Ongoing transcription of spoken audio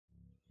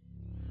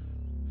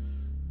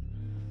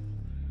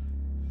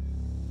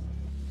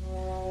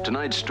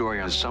Tonight's story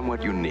is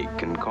somewhat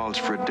unique and calls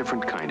for a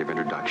different kind of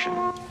introduction.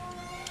 A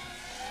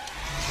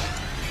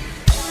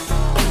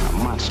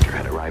monster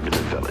had arrived in the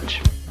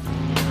village.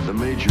 The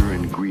major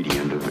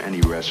ingredient of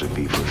any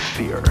recipe for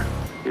fear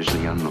is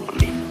the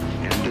unknown.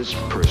 And this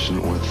person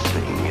or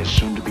thing is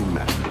soon to be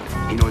met.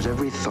 He knows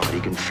every thought, he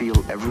can feel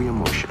every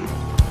emotion.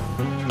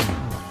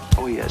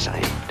 Oh yes, I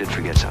did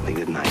forget something,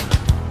 didn't I?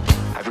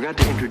 I forgot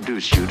to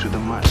introduce you to the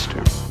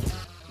monster.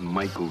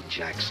 Michael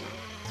Jackson.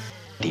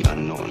 The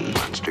unknown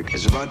monster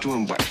is about to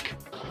embark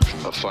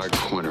from a far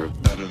corner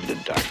out of the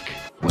dark.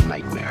 A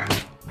nightmare.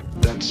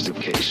 That's the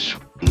case.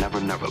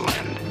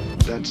 Neverland.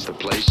 That's the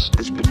place.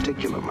 This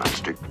particular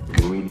monster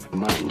can read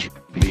minds.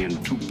 Be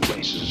in two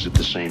places at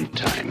the same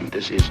time.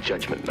 This is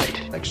Judgment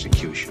Night.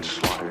 Execution.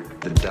 Slaughter.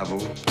 The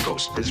devil.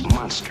 Ghost. This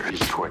monster is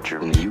torture.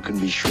 And you can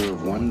be sure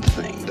of one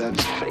thing.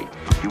 That's fate.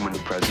 Human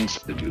presence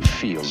that you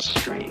feel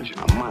strange.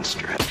 A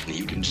monster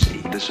you can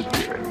see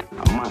disappeared.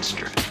 A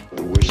monster.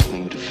 The worst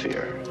thing to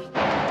fear.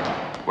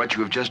 What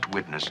you have just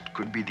witnessed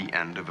could be the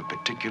end of a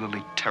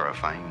particularly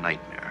terrifying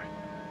nightmare.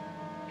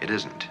 It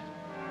isn't.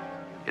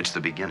 It's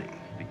the beginning.